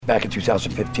Back in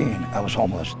 2015, I was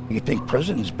homeless. You think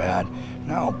prison's bad?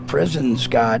 No, prison's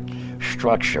got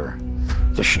structure.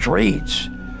 The streets,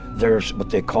 there's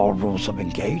what they call rules of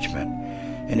engagement.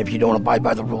 And if you don't abide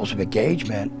by the rules of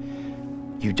engagement,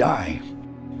 you die.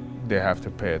 They have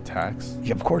to pay a tax?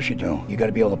 Yeah, of course you do. You got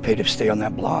to be able to pay to stay on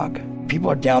that block. People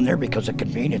are down there because of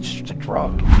convenience. It's a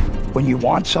drug. When you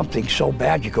want something so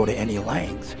bad, you go to any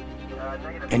length.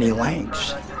 Any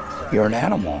lengths. You're an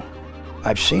animal.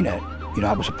 I've seen it. You know,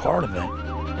 I was a part of it.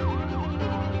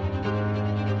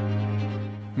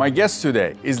 My guest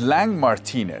today is Lang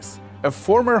Martinez, a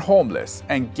former homeless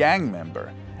and gang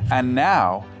member, and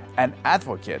now an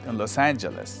advocate in Los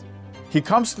Angeles. He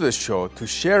comes to the show to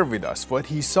share with us what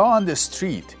he saw on the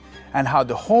street and how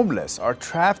the homeless are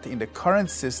trapped in the current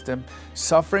system,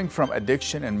 suffering from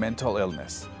addiction and mental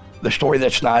illness. The story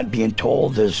that's not being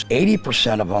told is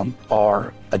 80% of them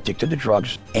are addicted to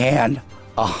drugs, and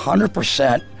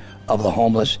 100% of the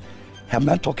homeless have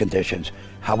mental conditions.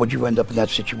 How would you end up in that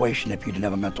situation if you didn't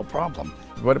have a mental problem?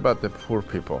 What about the poor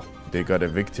people? They got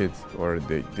evicted or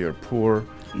they're poor?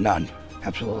 None,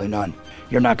 absolutely none.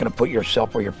 You're not gonna put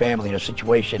yourself or your family in a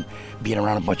situation being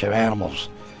around a bunch of animals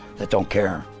that don't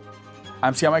care.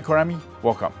 I'm Siyamak.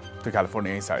 Welcome to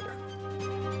California Insider.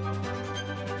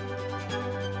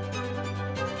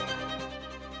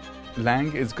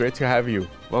 Lang, it's great to have you.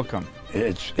 Welcome.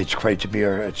 It's great to be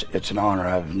here. It's an honor.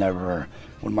 I've never,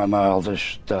 in my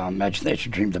wildest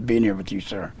imagination, dreamed of being here with you,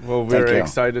 sir. Well, we're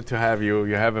excited to have you.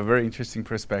 You have a very interesting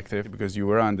perspective because you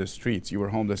were on the streets. You were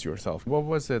homeless yourself. What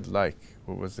was it like?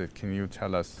 What was it? Can you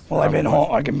tell us? Well,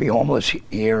 I can be homeless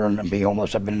here and be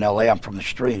homeless. I've been in LA. I'm from the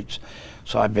streets,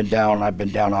 so I've been down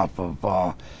off of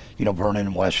Vernon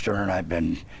and Western. I've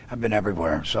been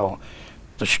everywhere. So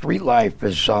the street life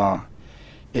is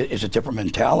a different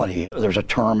mentality. There's a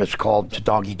term, it's called the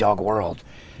dog-eat-dog world.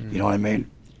 You know what I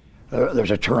mean?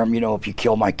 There's a term, if you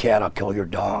kill my cat, I'll kill your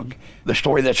dog. The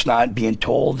story that's not being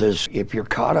told is if you're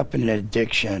caught up in an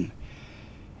addiction,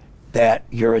 that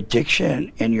your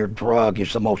addiction and your drug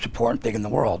is the most important thing in the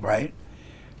world, right?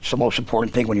 It's the most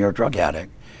important thing when you're a drug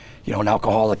addict. An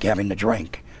alcoholic having to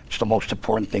drink. It's the most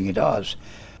important thing he does.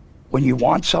 When you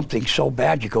want something so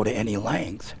bad, you go to any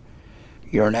length.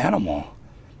 You're an animal.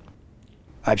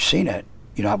 I've seen it.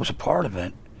 I was a part of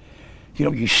it.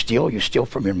 You steal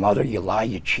from your mother, you lie,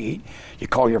 you cheat, you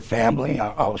call your family,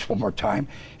 one more time,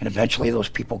 and eventually those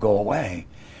people go away,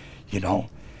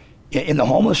 In the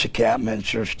homeless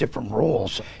encampments, there's different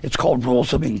rules. It's called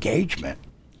rules of engagement.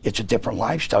 It's a different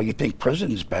lifestyle. You think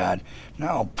prison's bad.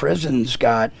 No, prison's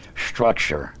got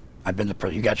structure. I've been to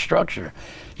prison, you got structure.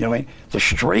 You know what I mean? The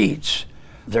streets,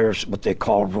 there's what they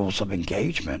call rules of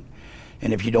engagement.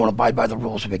 And if you don't abide by the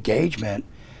rules of engagement,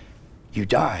 you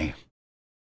die.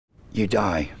 You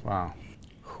die. Wow.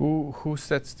 Who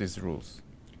sets these rules?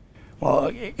 Well,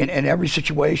 in every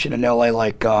situation in LA,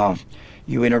 like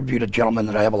you interviewed a gentleman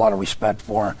that I have a lot of respect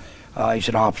for. He's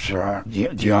an officer,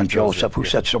 Dion Joseph, who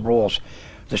sets the rules.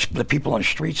 The people on the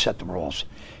street set the rules.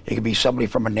 It could be somebody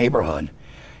from a neighborhood.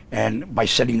 And by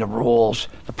setting the rules,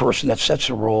 the person that sets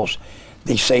the rules,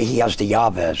 they say he has the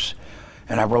llaves.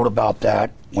 And I wrote about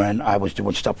that when I was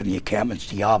doing stuff in the encampments,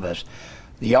 the llaves.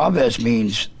 The llaves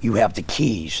means you have the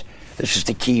keys. This is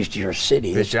the keys to your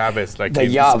city. The llaves, like the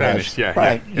in llaves, Spanish. Yeah,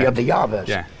 right. Yeah, you have the llaves.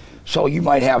 Yeah. So you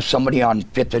might have somebody on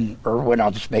 5th and Irwin,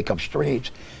 I'll just make up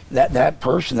streets. That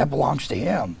person, that belongs to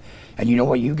him. And you know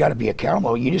what, you got to be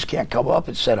accountable. You just can't come up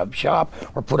and set up shop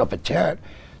or put up a tent.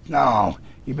 No,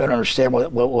 you better understand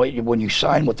when you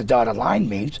sign what the dotted line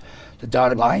means. The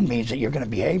dotted line means that you're going to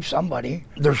behave somebody.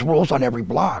 There's rules on every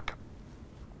block.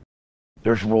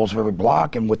 There's rules of every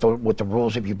block, and with the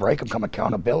rules, if you break them, come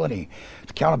accountability.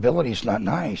 Accountability is not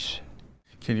nice.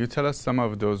 Can you tell us some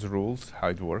of those rules, how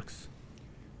it works?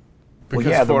 Because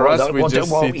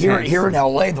here in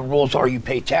LA, the rules are you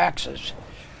pay taxes.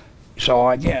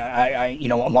 So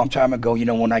a long time ago,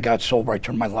 when I got sober, I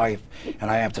turned my life,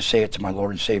 and I have to say it to my Lord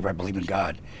and Savior. I believe in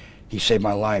God. He saved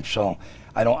my life. So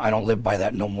I don't live by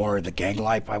that no more. The gang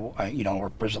life, or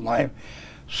prison life.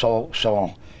 So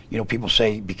people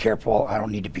say be careful. I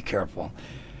don't need to be careful.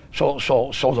 So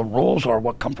the rules are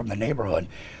what come from the neighborhood.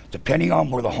 Depending on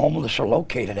where the homeless are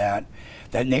located at,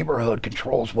 that neighborhood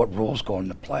controls what rules go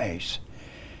into place.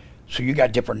 So you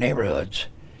got different neighborhoods.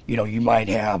 You might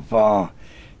have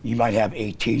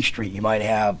 18th Street. You might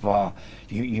have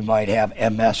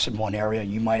MS in one area.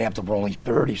 You might have the rolling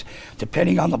 30s.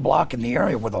 Depending on the block and the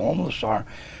area where the homeless are,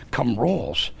 come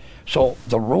rules. So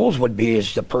the rules would be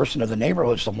is the person of the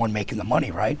neighborhood is the one making the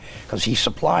money, right? Because he's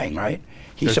supplying, right?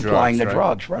 He's supplying the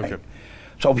drugs, right? Okay.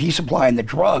 So if he's supplying the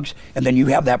drugs, and then you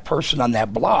have that person on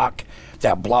that block,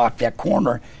 that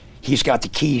corner, He's got the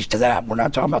keys to that. We're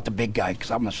not talking about the big guy,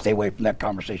 because I'm going to stay away from that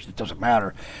conversation. It doesn't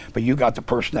matter. But you got the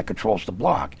person that controls the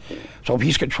block. So if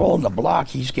he's controlling the block,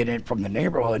 he's getting it from the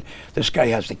neighborhood. This guy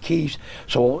has the keys.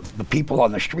 So the people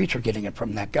on the streets are getting it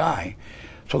from that guy.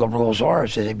 So the rules are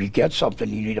is that if you get something,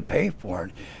 you need to pay for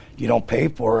it. You don't pay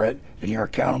for it, and you're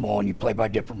accountable, and you play by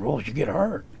different rules, you get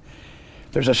hurt.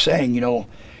 There's a saying,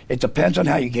 it depends on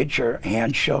how you get your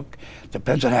hand shook,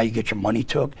 depends on how you get your money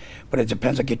took, but it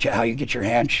depends on how you get your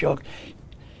hand shook.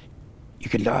 You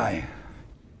can die.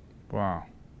 Wow.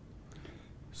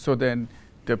 So then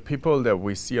the people that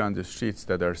we see on the streets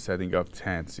that are setting up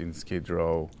tents in Skid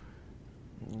Row,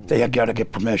 they have got to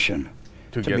get permission.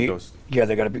 To get those? Yeah,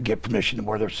 they got to get permission to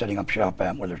where they're setting up shop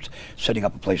at, where they're setting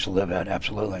up a place to live at,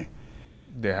 absolutely.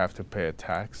 They have to pay a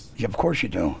tax? Yeah, of course you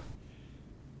do.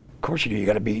 Of course you do. You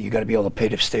got to be able to pay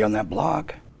to stay on that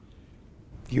block.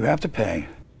 You have to pay.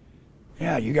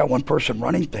 Yeah, you got one person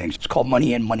running things. It's called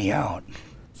money in, money out.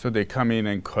 So they come in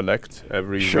and collect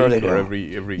every sure week they do. Or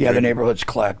every yeah, the neighborhoods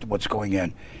collect what's going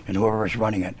in, and whoever is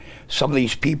running it. Some of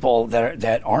these people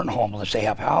that aren't homeless, they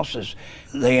have houses,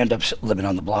 they end up living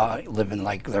on the block, living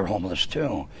like they're homeless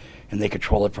too, and they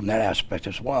control it from that aspect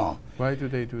as well. Why do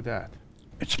they do that?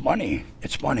 It's money.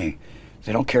 It's money.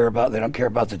 They don't care about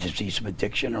the disease of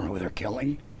addiction or who they're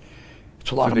killing. It's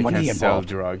a lot of money involved.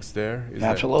 Sell drugs there?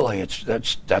 Absolutely.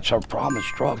 That's our problem.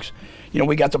 It's drugs.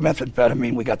 We got the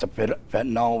methamphetamine, we got the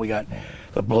fentanyl, we got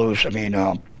the blues. I mean,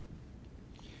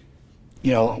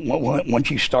 once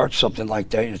you start something like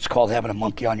that, it's called having a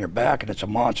monkey on your back, and it's a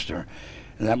monster,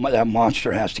 and that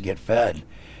monster has to get fed,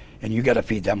 and you got to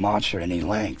feed that monster at any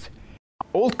length.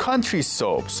 Old Country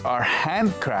soaps are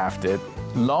handcrafted,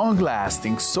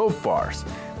 long-lasting soap bars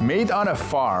made on a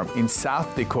farm in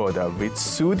South Dakota with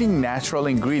soothing natural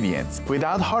ingredients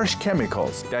without harsh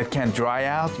chemicals that can dry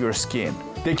out your skin.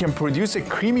 They can produce a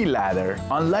creamy lather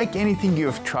unlike anything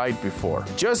you've tried before.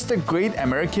 Just a great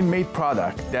American-made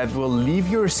product that will leave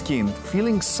your skin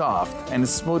feeling soft and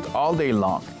smooth all day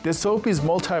long. The soap is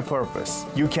multi-purpose.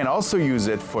 You can also use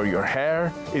it for your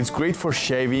hair, it's great for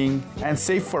shaving, and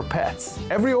safe for pets.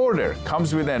 Every order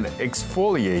comes with an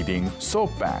exfoliating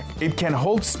soap bag. It can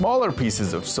hold smaller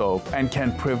pieces of soap and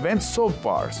can prevent soap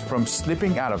bars from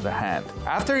slipping out of the hand.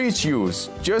 After each use,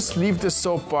 just leave the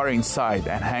soap bar inside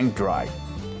and hang dry.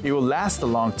 It will last a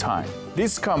long time.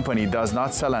 This company does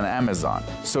not sell on Amazon,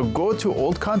 so go to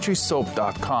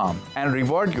oldcountrysoap.com and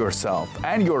reward yourself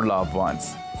and your loved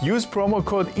ones. Use promo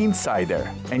code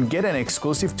INSIDER and get an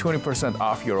exclusive 20%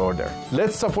 off your order.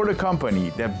 Let's support a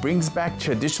company that brings back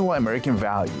traditional American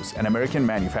values and American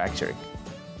manufacturing.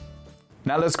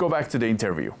 Now let's go back to the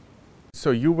interview. So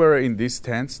you were in these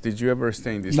tents. Did you ever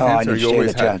stay in these tents? No, I didn't stay in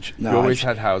the tents. You always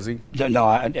had housing?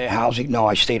 Housing. No,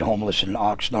 I stayed homeless in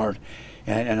Oxnard.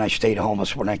 And I stayed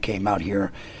homeless when I came out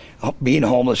here. Being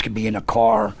homeless could be in a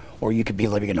car, or you could be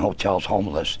living in hotels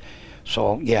homeless.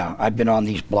 So yeah, I've been on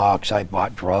these blocks. I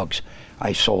bought drugs.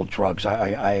 I sold drugs.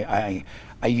 I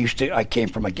came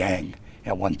from a gang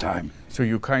at one time. So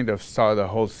you kind of saw the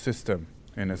whole system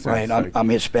in a sense. Right. I'm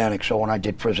Hispanic, so when I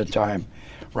did prison time,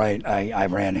 right, I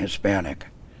ran Hispanic.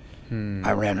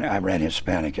 I ran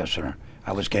Hispanic. Yes, sir.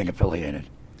 I was gang affiliated.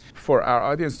 For our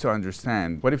audience to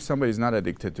understand, what if somebody is not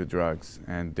addicted to drugs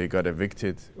and they got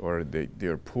evicted, or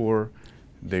they're poor,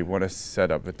 they want to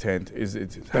set up a tent?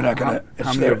 How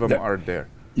many of them are there?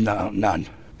 No, none.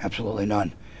 Absolutely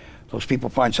none. Those people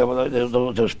find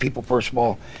those people, first of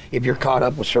all, if you're caught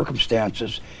up with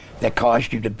circumstances that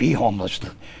caused you to be homeless,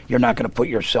 you're not going to put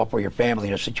yourself or your family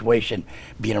in a situation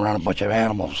being around a bunch of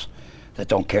animals that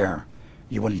don't care.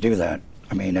 You wouldn't do that.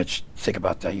 I mean, think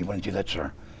about that. You wouldn't do that,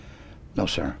 sir. No,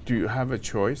 sir. Do you have a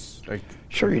choice?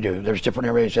 Sure you do. There's different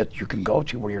areas that you can go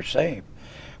to where you're safe.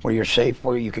 Where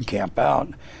you can camp out.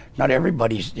 Not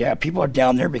everybody's, people are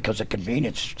down there because of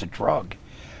convenience. It's a drug,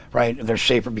 right? They're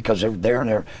safer because they're there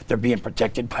and they're being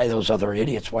protected by those other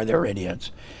idiots. Why they're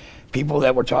idiots. People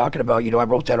that we're talking about, I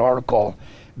wrote that article,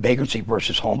 Vagrancy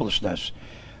versus Homelessness.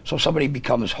 So somebody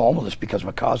becomes homeless because of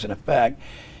a cause and effect,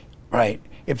 right?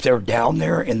 If they're down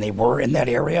there and they were in that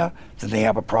area, then they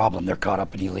have a problem. They're caught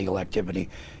up in illegal activity,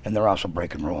 and they're also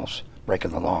breaking rules, breaking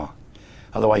the law.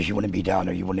 Otherwise, you wouldn't be down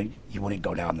there. You wouldn't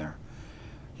go down there.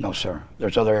 No, sir.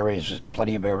 There's other areas,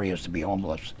 plenty of areas to be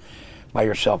homeless by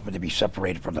yourself, but to be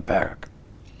separated from the pack.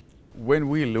 When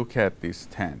we look at these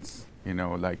tents,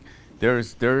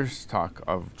 there's talk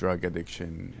of drug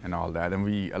addiction and all that,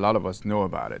 and a lot of us know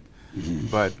about it. Mm-hmm.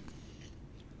 But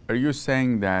are you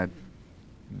saying that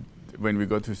when we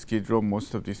go to Skid Row,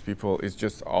 most of these people, it's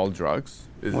just all drugs?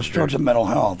 It's drugs and mental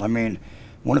health. I mean,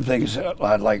 one of the things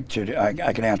I'd like to do,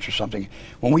 I can answer something.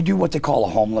 When we do what they call a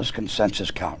homeless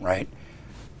consensus count, right?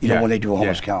 You know, when they do a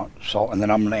homeless count. So, and then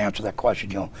I'm going to answer that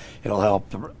question. You know, it'll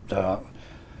help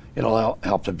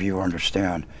help the viewer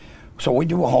understand. So we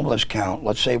do a homeless count.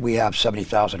 Let's say we have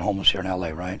 70,000 homeless here in LA,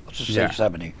 right? Let's just say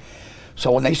 70.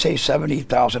 So when they say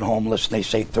 70,000 homeless, they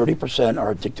say 30%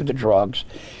 are addicted to drugs,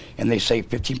 and they say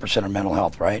 15% are mental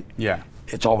health, right? Yeah.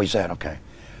 It's always that, okay.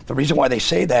 The reason why they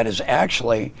say that is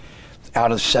actually,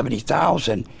 out of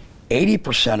 70,000,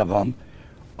 80% of them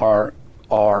are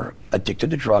addicted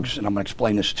to drugs, and I'm going to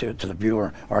explain this to the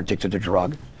viewer, are addicted to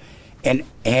drug, and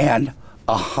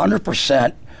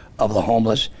 100% of the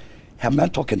homeless have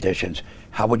mental conditions.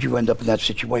 How would you end up in that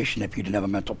situation if you didn't have a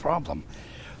mental problem?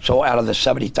 So out of the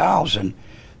 70,000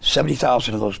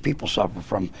 of those people suffer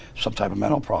from some type of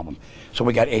mental problem. So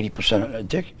we got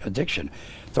 80% addiction.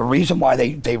 The reason why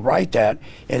they write that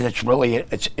is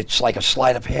it's like a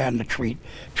sleight of hand to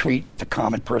treat the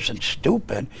common person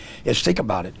stupid. Is think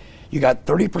about it. You got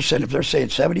 30%, if they're saying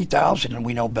 70,000, and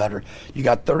we know better, you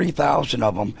got 30,000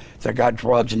 of them that got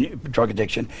drugs and drug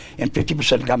addiction, and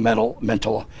 50% got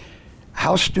mental.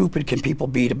 How stupid can people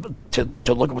be to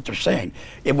look at what they're saying?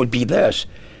 It would be this,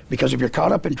 because if you're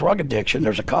caught up in drug addiction,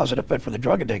 there's a cause and effect for the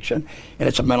drug addiction, and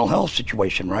it's a mental health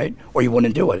situation, right? Or you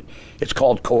wouldn't do it. It's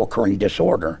called co-occurring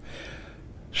disorder.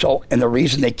 So, and the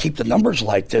reason they keep the numbers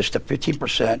like this, the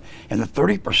 15% and the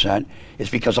 30%, is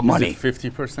because of money. Is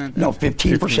it 50%? No,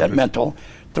 15% mental,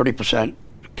 30%.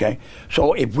 Okay,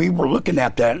 so if we were looking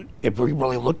at that, if we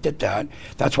really looked at that,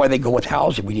 that's why they go with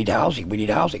housing. We need housing. We need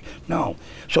housing. No.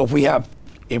 So if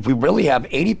we really have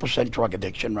 80% drug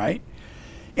addiction, right?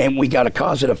 And we got a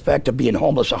cause and effect of being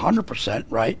homeless 100%,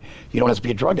 right? You don't have to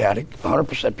be a drug addict.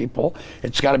 100% people,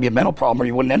 it's got to be a mental problem or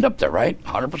you wouldn't end up there, right?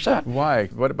 100%. Why?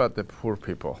 What about the poor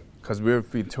people? Because we've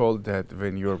been told that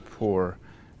when you're poor,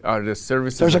 are the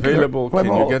services available? Can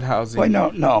you get housing? Wait,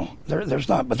 no, there's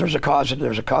not. But there's a cause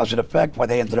and effect why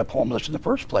they ended up homeless in the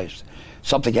first place.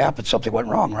 Something happened. Something went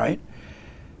wrong, right?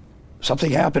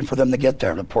 Something happened for them to get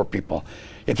there, the poor people.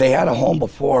 If they had a home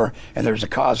before and there's a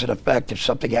cause and effect, if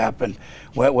something happened,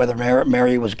 whether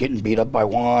Mary was getting beat up by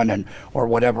Juan or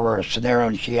whatever, or a scenario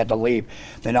and she had to leave,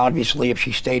 then obviously if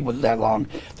she stayed with that long,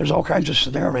 there's all kinds of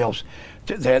scenarios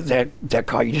that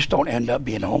cause you just don't end up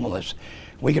being homeless.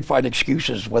 We could find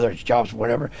excuses, whether it's jobs,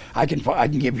 whatever. I can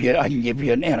give you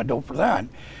an antidote for that.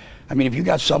 I mean, if you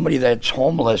got somebody that's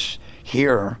homeless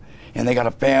here and they got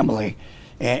a family,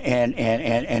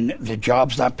 and the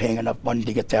job's not paying enough money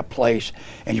to get that place,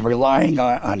 and you're relying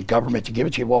on government to give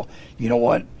it to you, well, you know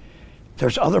what?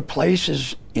 There's other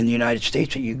places in the United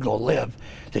States that you can go live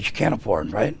that you can't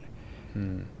afford, right?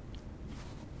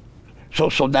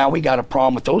 So now we got a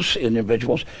problem with those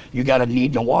individuals. You got a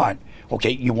need and a want.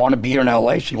 Okay, you want to be here in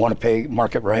LA, so you want to pay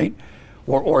market rate,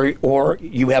 or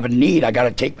you have a need. I got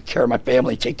to take care of my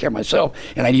family, take care of myself,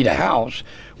 and I need a house.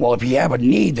 Well, if you have a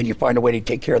need, then you find a way to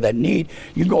take care of that need.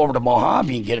 You can go over to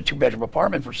Mojave and get a 2-bedroom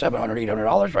apartment for $700,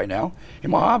 $800 right now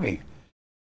in Mojave.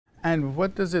 And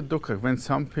what does it look like when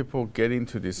some people get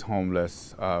into this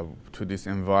homeless, to this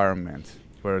environment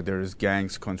where there is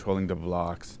gangs controlling the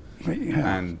blocks,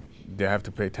 and they have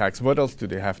to pay tax? What else do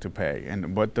they have to pay,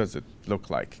 and what does it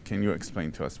look like? Can you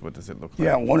explain to us what does it look like?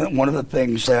 Yeah, one of the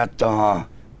things that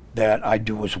I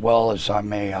do as well is I'm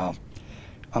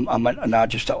not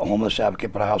just a homeless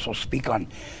advocate, but I also speak on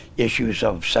issues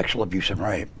of sexual abuse and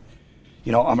rape.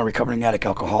 You know, I'm a recovering addict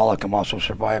alcoholic. I'm also a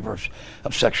survivor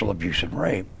of sexual abuse and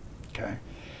rape. Okay,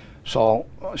 so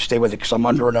stay with it, because I'm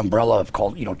under an umbrella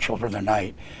called Children of the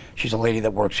Night. She's a lady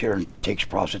that works here and takes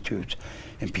prostitutes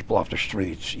and people off the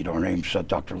streets. Her name's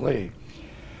Dr. Lee.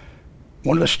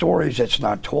 One of the stories that's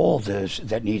not told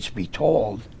that needs to be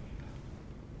told.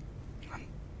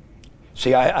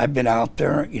 See, I've been out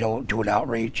there, doing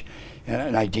outreach,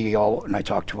 and I deal, and I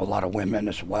talk to a lot of women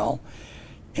as well.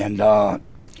 And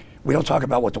we don't talk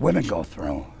about what the women go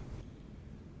through.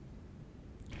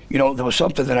 There was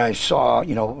something that I saw,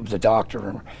 the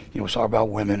doctor, saw about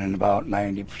women, and about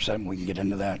 90%, we can get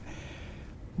into that.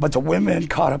 But the women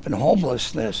caught up in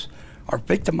homelessness are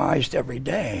victimized every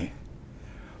day,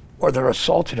 or they're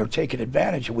assaulted or taken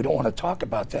advantage, and we don't want to talk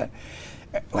about that.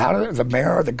 How do the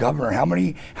mayor or the governor, how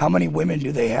many women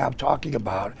do they have talking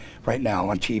about right now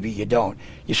on TV? You don't.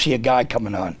 You see a guy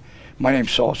coming on. My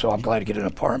name's so-so, I'm glad to get an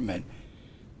apartment.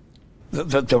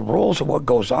 The rules of what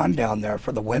goes on down there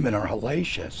for the women are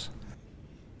hellacious.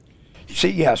 See,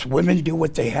 yes, women do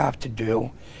what they have to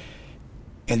do,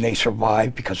 and they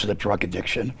survive because of the drug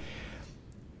addiction.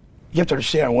 You have to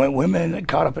understand, when women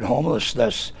caught up in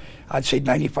homelessness, I'd say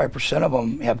 95% of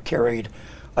them have carried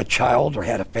a child or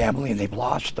had a family and they've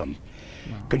lost them.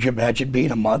 Wow. Could you imagine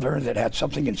being a mother that had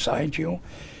something inside you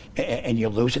and you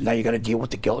lose it. Now you got to deal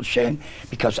with the guilt and shame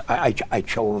because I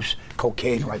chose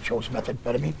cocaine or I chose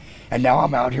methamphetamine, and now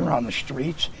I'm out here on the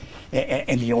streets,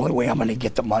 and the only way I'm going to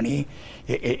get the money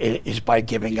is by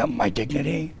giving up my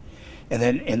dignity, and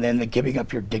then the giving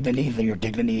up your dignity, then your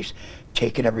dignity's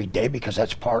taken every day because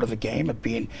that's part of the game of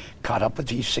being caught up with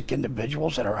these sick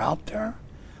individuals that are out there.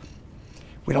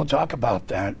 We don't talk about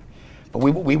that, but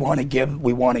we want to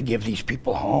give these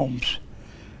people homes.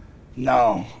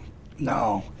 No.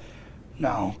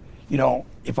 You know,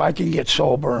 if I can get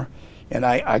sober and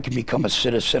I can become a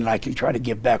citizen, I can try to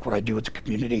give back what I do with the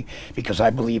community because I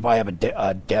believe I have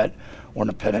a debt or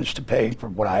a penance to pay for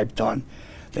what I've done,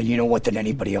 then you know what, then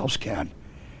anybody else can.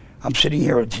 I'm sitting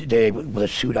here today with a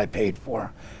suit I paid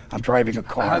for. I'm driving a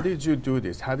car. How did you do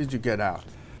this? How did you get out?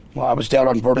 Well, I was down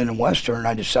on Vernon and Western, and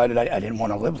I decided I didn't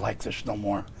want to live like this no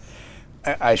more.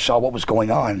 I saw what was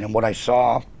going on, and what I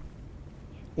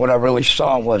really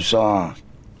saw was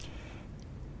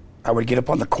I would get up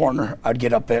on the corner. I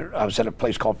was at a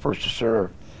place called First to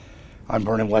Serve on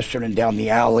Vernon Western, and down the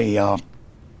alley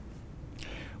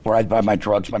where I'd buy my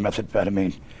drugs, my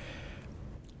methamphetamine.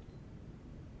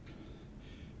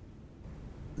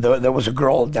 There was a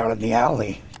girl down in the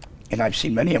alley, and I've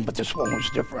seen many of them, but this one was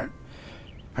different.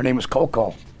 Her name was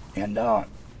Coco, and there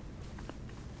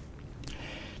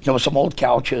was some old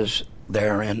couches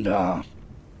there, and I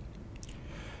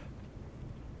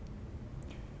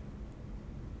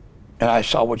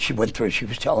saw what she went through. She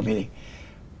was telling me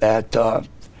that the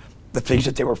things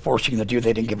that they were forcing her to do,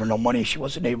 they didn't give her no money. She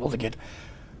wasn't able to get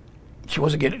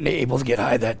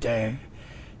high that day,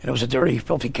 and it was a dirty,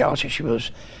 filthy couch. And she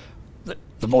was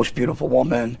the most beautiful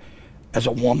woman as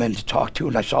a woman to talk to,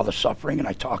 and I saw the suffering, and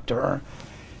I talked to her,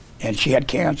 and she had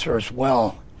cancer as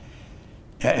well,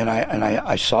 and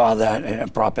I saw that, and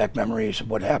it brought back memories of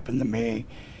what happened to me,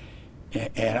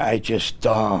 and I just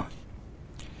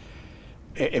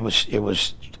it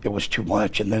was too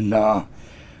much. And then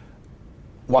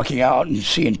walking out and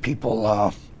seeing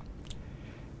people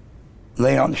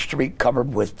laying on the street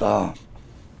covered with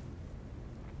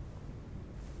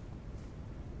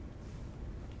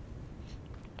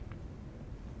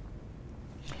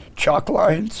chalk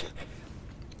lines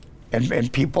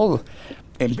and people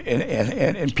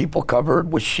and people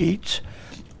covered with sheets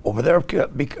over there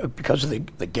because of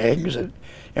the gangs and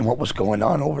what was going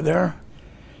on over there.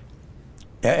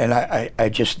 And I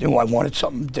just knew I wanted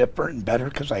something different and better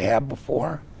because I had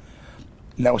before.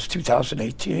 And that was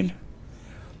 2018.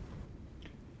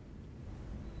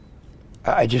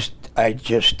 I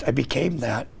became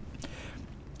that.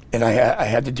 And I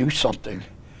had to do something.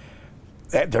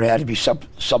 There had to be some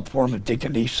form of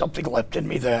dignity, something left in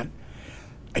me that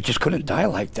I just couldn't die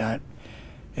like that.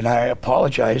 And I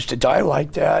apologize to die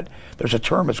like that. There's a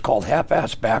term, it's called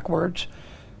half-ass backwards.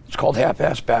 It's called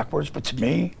half-ass backwards, but to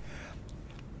me,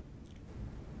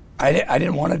 I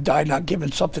didn't want to die not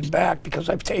giving something back because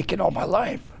I've taken all my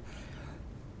life.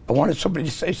 I wanted somebody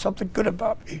to say something good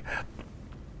about me.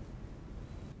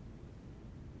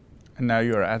 And now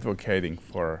you're advocating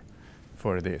for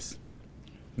this.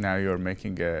 Now you're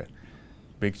making a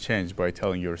big change by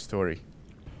telling your story.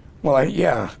 Well,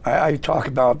 I talk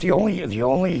about the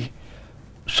only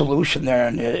solution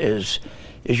there is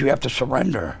you have to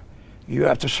surrender. You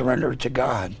have to surrender to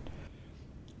God.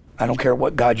 I don't care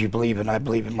what God you believe in. I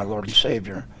believe in my Lord and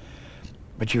Savior.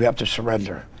 But you have to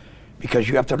surrender because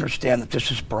you have to understand that this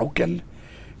is broken.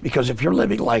 Because if you're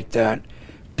living like that,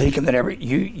 thinking that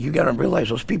you got to realize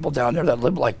those people down there that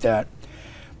live like that,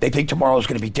 they think tomorrow is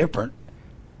going to be different.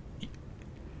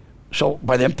 So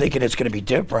by them thinking it's going to be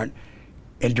different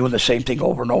and doing the same thing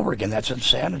over and over again, that's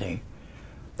insanity.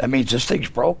 That means this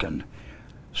thing's broken.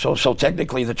 So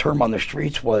technically the term on the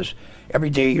streets was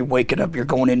every day you're waking up, you're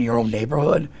going into your own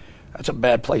neighborhood. That's a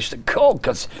bad place to go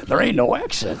because there ain't no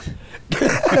exit.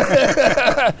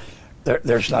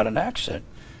 There's not an exit.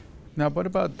 Now, what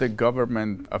about the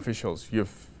government officials?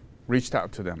 You've reached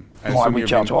out to them. Oh, I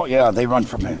reach out to all, yeah, they run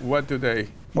from me. What do they,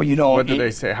 well, you know, what do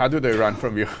they say? How do they run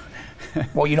from you?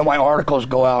 Well, you know, my articles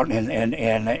go out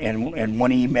and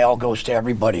one email goes to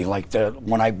everybody, like the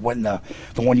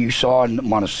one you saw in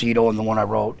Montecito and the one I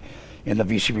wrote in the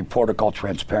VC Reporter called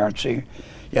Transparency.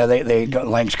 Yeah, they got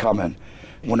Lang's coming.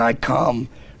 When I come,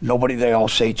 they all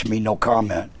say to me, no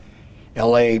comment.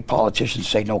 LA politicians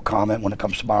say no comment when it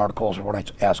comes to my articles or when I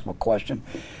ask them a question.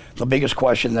 The biggest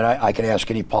question that I can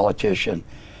ask any politician,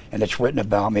 and it's written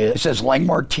about me, it says Lang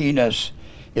Martinez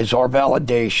is our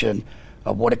validation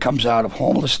of what it comes out of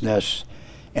homelessness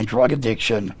and drug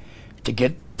addiction to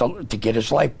get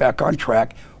his life back on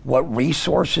track, what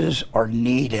resources are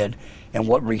needed and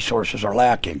what resources are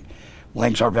lacking.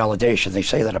 Lang's our validation. They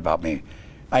say that about me.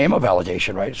 I am a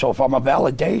validation, right? So if I'm a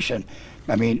validation,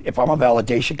 I mean, if I'm a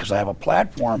validation because I have a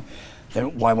platform,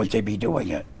 then why wouldn't they be doing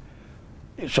it?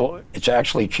 So it's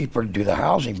actually cheaper to do the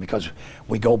housing because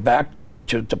we go back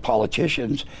to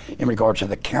politicians in regards to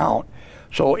the count.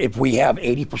 So if we have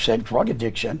 80% drug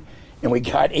addiction and we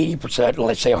got 80%,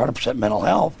 let's say 100% mental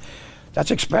health,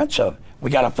 that's expensive.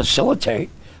 We got to facilitate.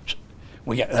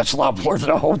 That's a lot more than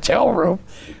a hotel room.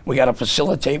 We got to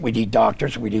facilitate. We need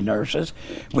doctors. We need nurses.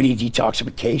 We need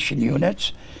detoxification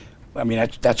units. I mean,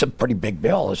 that's a pretty big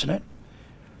bill, isn't it?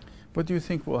 What do you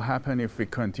think will happen if we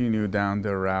continue down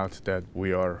the route that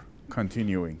we are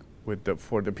continuing with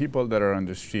for the people that are on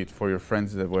the street, for your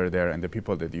friends that were there, and the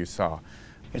people that you saw?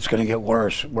 It's going to get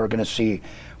worse. We're going to see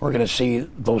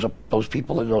those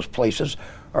people in those places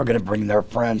are going to bring their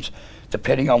friends,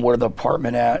 depending on where the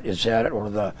apartment is at, or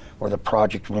the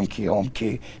project room key, home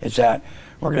key is at.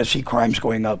 We're going to see crimes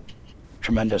going up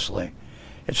tremendously.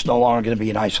 It's no longer going to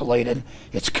be isolated.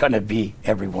 It's going to be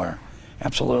everywhere.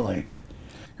 Absolutely.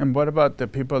 And what about the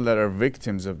people that are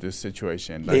victims of this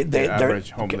situation, like the average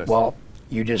homeless? Well,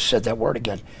 you just said that word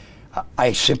again.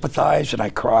 I sympathize and I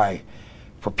cry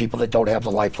for people that don't have the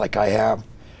life like I have,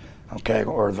 okay,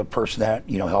 or the person that,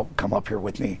 helped come up here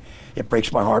with me. It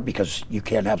breaks my heart because you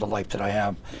can't have the life that I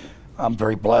have. I'm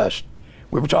very blessed.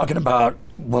 We were talking about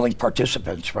willing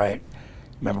participants, right?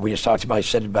 Remember we just talked about, I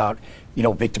said about,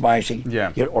 victimizing.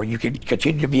 Yeah. Or you can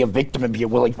continue to be a victim and be a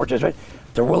willing participant.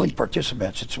 They're willing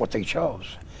participants. It's what they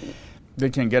chose. They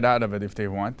can get out of it if they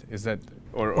want. Is that,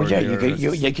 or yeah,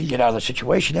 they can get out of the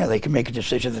situation. Yeah, they can make a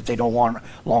decision that they don't longer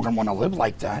want to live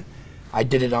like that. I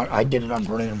did it on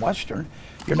Vernon and Western.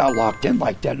 You're not locked in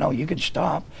like that. No, you can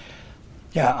stop.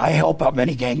 Yeah, I help out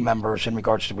many gang members in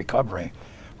regards to recovery,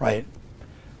 right?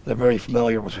 They're very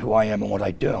familiar with who I am and what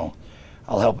I do.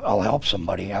 I'll help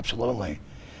somebody, absolutely.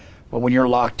 But when you're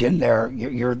locked in there,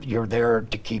 you're there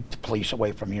to keep the police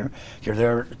away from you. You're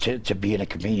there to be in a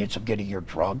convenience of getting your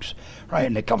drugs, right?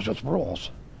 And it comes with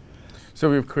rules. So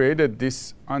we've created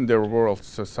this underworld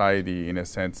society, in a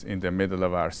sense, in the middle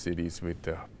of our cities with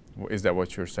the, is that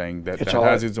what you're saying? That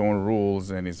has its own rules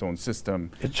and its own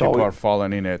system. People are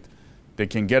falling in it. They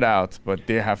can get out, but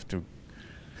they have to.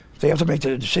 They have to make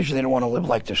the decision they don't want to live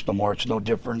like this no more. It's no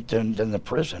different than the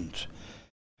prisons.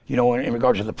 In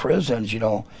regards to the prisons,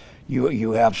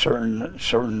 you have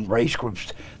certain race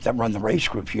groups that run the race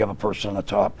groups. You have a person on the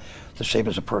top, the same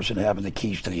as a person having the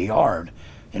keys to the yard.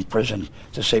 In prison,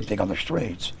 it's the same thing on the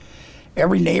streets.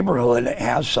 Every neighborhood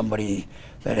has somebody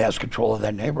that has control of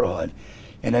that neighborhood.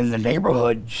 And in the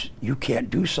neighborhoods, you can't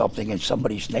do something in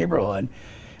somebody's neighborhood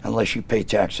unless you pay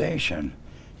taxation.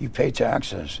 You pay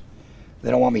taxes.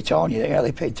 They don't want me telling you, yeah,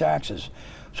 they pay taxes.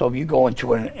 So if you go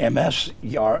into an MS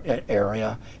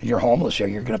area and you're homeless here,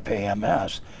 you're going to pay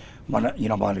MS.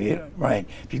 Right.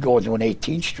 If you go into an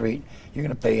 18th Street, you're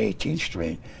going to pay 18th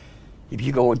Street. If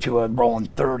you go into a rolling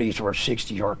 30s or a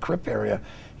 60s or a Crip area,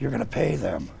 you're going to pay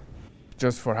them.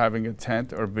 Just for having a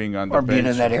tent or being on the Or bench?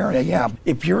 being in that area, yeah.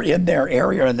 If you're in their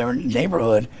area, in their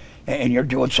neighborhood, and you're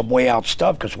doing some way out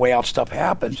stuff, because way out stuff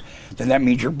happens, then that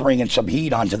means you're bringing some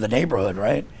heat onto the neighborhood,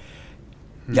 right?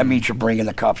 That means you're bringing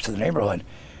the cops to the neighborhood.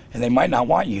 And they might not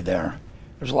want you there.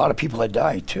 There's a lot of people that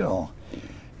die, too.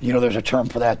 There's a term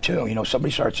for that, too.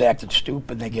 Somebody starts acting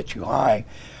stupid, they get too high.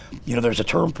 There's a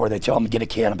term for it. They tell them to get a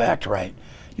can of act right.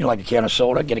 Like a can of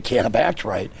soda, get a can of act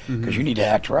right, because you need to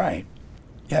act right.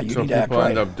 Yeah, you need to act right. So people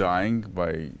end up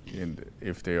dying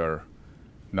if they are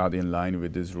not in line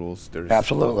with these rules?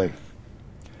 Absolutely.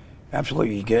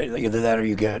 Absolutely. You get either that or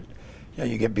you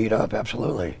get beat up.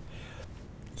 Absolutely.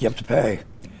 You have to pay.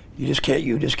 You just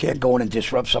can't go in and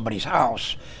disrupt somebody's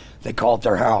house. They call it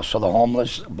their house. So the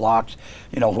homeless blocks,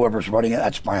 whoever's running it,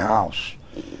 that's my house.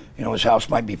 His house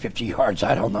might be 50 yards.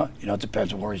 I don't know. It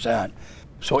depends on where he's at.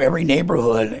 So every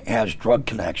neighborhood has drug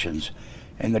connections,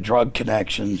 and the drug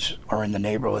connections are in the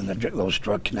neighborhood, and those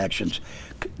drug connections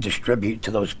distribute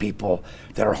to those people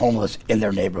that are homeless in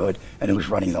their neighborhood and who's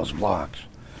running those blocks.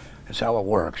 That's how it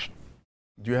works.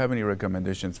 Do you have any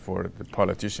recommendations for the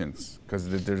politicians? Because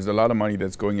there's a lot of money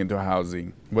that's going into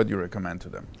housing. What do you recommend to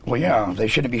them? Well, yeah, they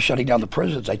shouldn't be shutting down the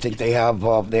prisons. I think they have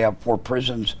 4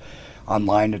 prisons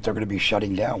online that they're going to be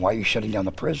shutting down. Why are you shutting down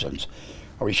the prisons?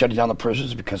 Are we shutting down the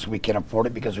prisons because we can't afford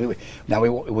it? Because we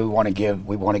want to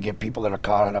give people that are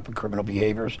caught up in criminal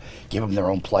behaviors, give them their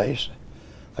own place?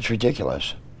 That's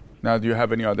ridiculous. Now, do you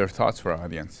have any other thoughts for our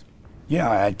audience?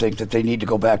 Yeah, I think that they need to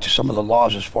go back to some of the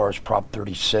laws as far as Prop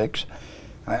 36.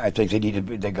 I think they need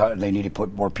to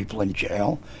put more people in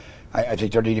jail. I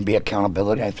think there need to be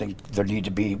accountability. I think there need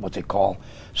to be what they call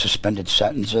suspended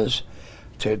sentences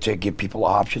to give people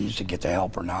options to get the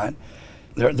help or not.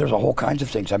 There's a whole kinds of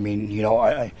things. I mean, you know,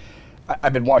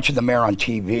 I've been watching the mayor on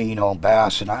TV, you know,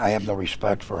 Bass, and I have no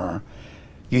respect for her.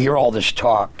 You hear all this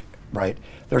talk, right?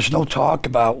 There's no talk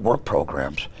about work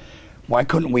programs. Why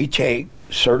couldn't we take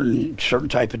certain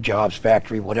type of jobs,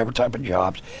 factory, whatever type of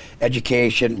jobs,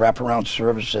 education, wraparound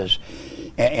services,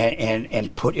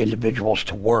 and put individuals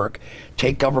to work,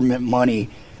 take government money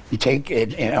and take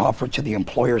it and offer it to the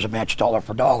employers a match dollar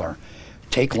for dollar.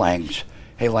 Take Lang's.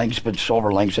 Hey, Lang's been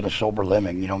sober. Lang's in a sober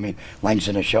living. You know what I mean? Lang's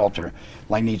in a shelter.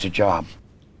 Lang needs a job.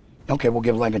 Okay, we'll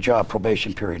give Lang a job,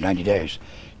 probation period, 90 days.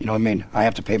 You know what I mean? I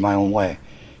have to pay my own way.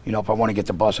 You know, if I want to get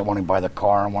the bus, I want to buy the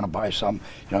car, I want to buy some, you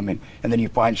know what I mean? And then you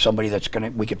find somebody that's going to,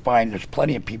 we could find, there's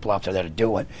plenty of people out there that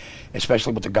do it,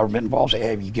 especially with the government involved. Say,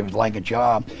 hey, if you give Lang a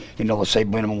job, you know, let's say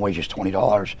minimum wage is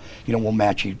 $20, you know, we'll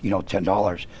match you, you know,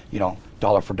 $10, you know,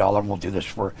 dollar for dollar, and we'll do this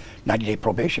for 90-day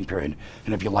probation period.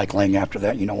 And if you like Lang after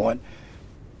that, you know what?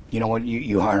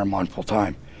 You hire him on full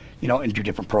time, you know, and do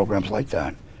different programs like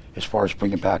that as far as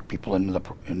bringing back people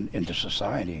into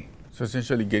society. So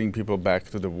essentially getting people back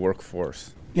to the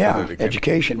workforce. Yeah,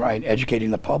 education, right,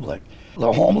 educating the public.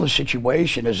 The homeless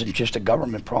situation isn't just a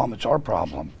government problem, it's our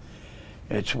problem.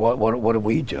 It's what do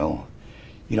we do?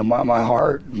 You know, my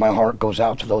heart goes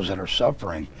out to those that are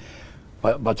suffering,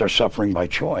 but they're suffering by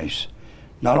choice.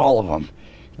 Not all of them.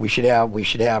 We should have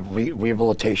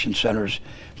rehabilitation centers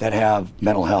that have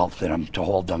mental health in them to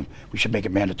hold them. We should make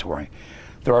it mandatory.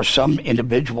 There are some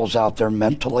individuals out there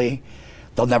mentally,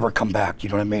 they'll never come back, you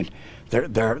know what I mean?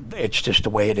 It's just the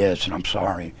way it is, and I'm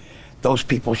sorry. Those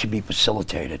people should be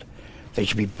facilitated. They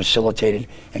should be facilitated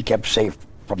and kept safe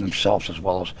from themselves as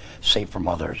well as safe from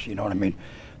others, you know what I mean?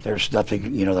 There's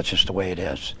nothing, you know, that's just the way it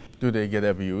is. Do they get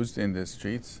abused in the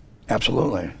streets?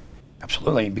 Absolutely.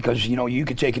 Absolutely, because, you know, you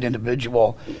could take an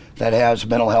individual that has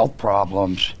mental health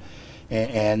problems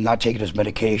and not take it as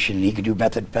medication, and he could do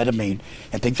methamphetamine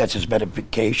and think that's his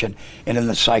medication, and in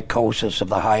the psychosis of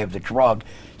the high of the drug,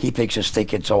 he thinks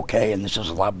it's okay, and this is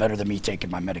a lot better than me taking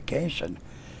my medication.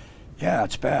 Yeah,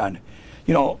 it's bad.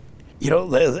 You know,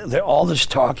 all this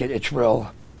talk, it's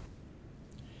real.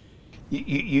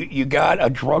 You got a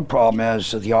drug problem,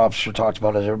 as the officer talked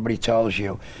about, as everybody tells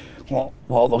you.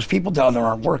 Well, those people down there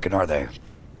aren't working, are they?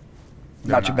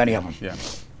 Not too many of them. Yeah.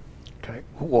 Okay.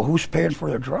 Well, who's paying for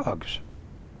their drugs?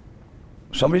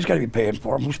 Somebody's got to be paying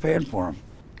for them. Who's paying for them?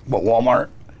 Well,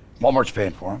 Walmart's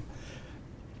paying for them.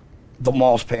 The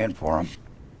mall's paying for them.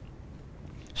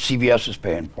 CVS is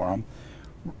paying for them.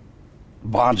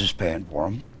 Bonds is paying for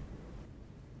them.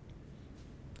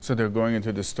 So they're going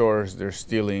into the stores, they're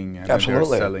stealing, and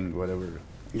Absolutely. they're selling whatever.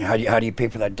 How do you pay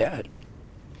for that debt?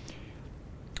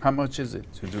 How much is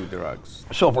it to do drugs?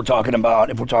 So if we're talking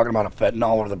about a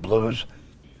fentanyl or the blues,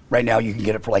 right now you can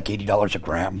get it for like $80 a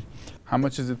gram. How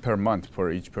much is it per month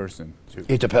for each person?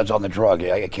 It depends on the drug.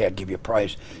 I can't give you a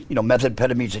price. You know,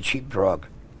 methamphetamine's a cheap drug.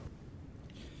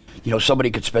 You know, somebody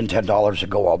could spend $10 to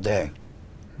go all day.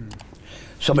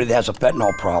 Somebody that has a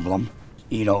fentanyl problem,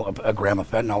 you know, a gram of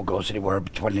fentanyl goes anywhere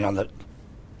between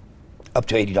up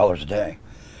to $80 a day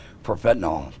for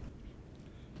fentanyl.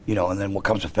 You know, and then what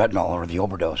comes with fentanyl are the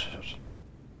overdoses.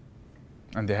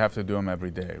 And they have to do them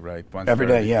every day, right? Every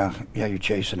day, yeah. Yeah, you're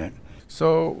chasing it.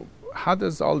 So how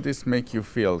does all this make you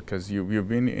feel? Because you've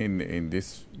been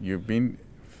you've been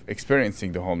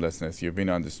experiencing the homelessness, you've been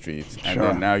on the streets, and Sure.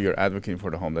 then now you're advocating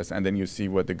for the homeless, and then you see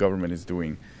what the government is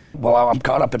doing. Well, I'm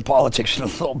caught up in politics a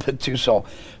little bit too, so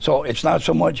it's not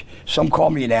so much, some call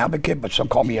me an advocate, but some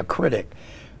call me a critic.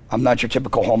 I'm not your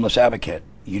typical homeless advocate.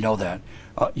 You know that.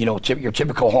 You know, your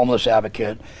typical homeless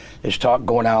advocate is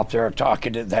going out there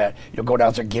talking to that, you know, going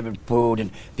out there giving food,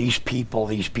 and these people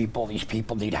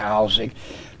need housing.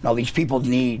 No, these people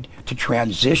need to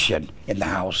transition in the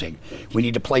housing. We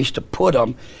need a place to put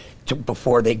them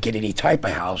before they get any type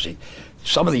of housing.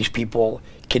 Some of these people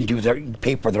can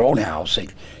pay for their own housing.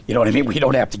 You know what I mean? We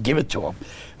don't have to give it to them.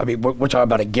 I mean, we're talking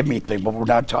about a give me thing, but we're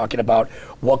not talking about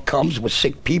what comes with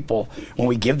sick people when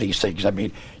we give these things. I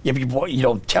mean, if you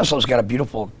know, Tesla's got a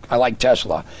beautiful, I like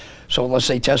Tesla. So let's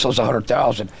say Tesla's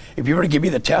 $100,000. If you were to give me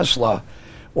the Tesla,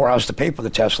 or I was to pay for the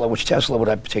Tesla, which Tesla would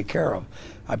I take care of?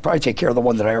 I'd probably take care of the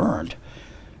one that I earned.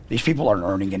 These people aren't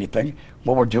earning anything.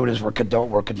 What we're doing is we're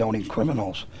condoning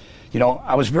criminals. You know,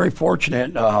 I was very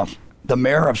fortunate. The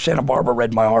mayor of Santa Barbara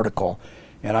read my article,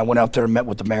 and I went out there and met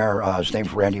with the mayor. His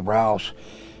name's Randy Rouse,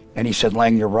 and he said,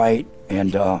 "Lang, you're right,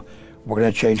 and we're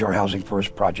going to change our Housing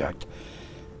First project."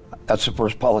 That's the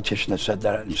first politician that said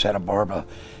that in Santa Barbara.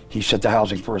 He said the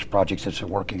Housing First project isn't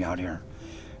working out here,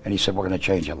 and he said, "We're going to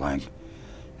change it, Lang."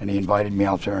 And he invited me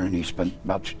out there, and he spent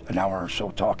about an hour or so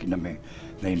talking to me.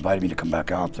 And they invited me to come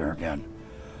back out there again.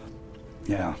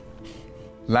 Yeah.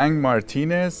 Lang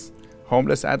Martinez,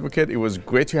 homeless advocate, it was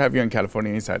great to have you on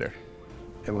California Insider.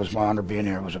 It was my honor being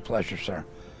here. It was a pleasure, sir.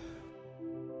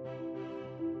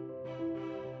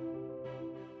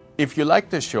 If you like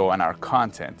the show and our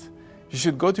content, you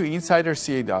should go to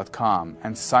insiderca.com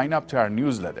and sign up to our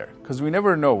newsletter, because we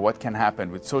never know what can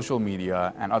happen with social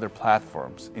media and other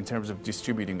platforms in terms of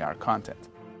distributing our content.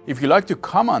 If you'd like to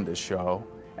come on the show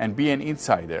and be an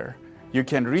insider, you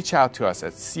can reach out to us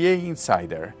at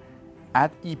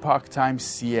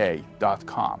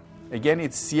cainsider@epochtimesca.com. Again,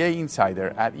 it's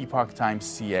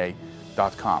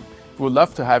cainsider@epochtimesca.com. We would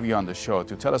love to have you on the show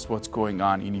to tell us what's going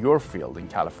on in your field in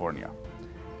California.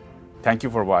 Thank you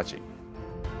for watching.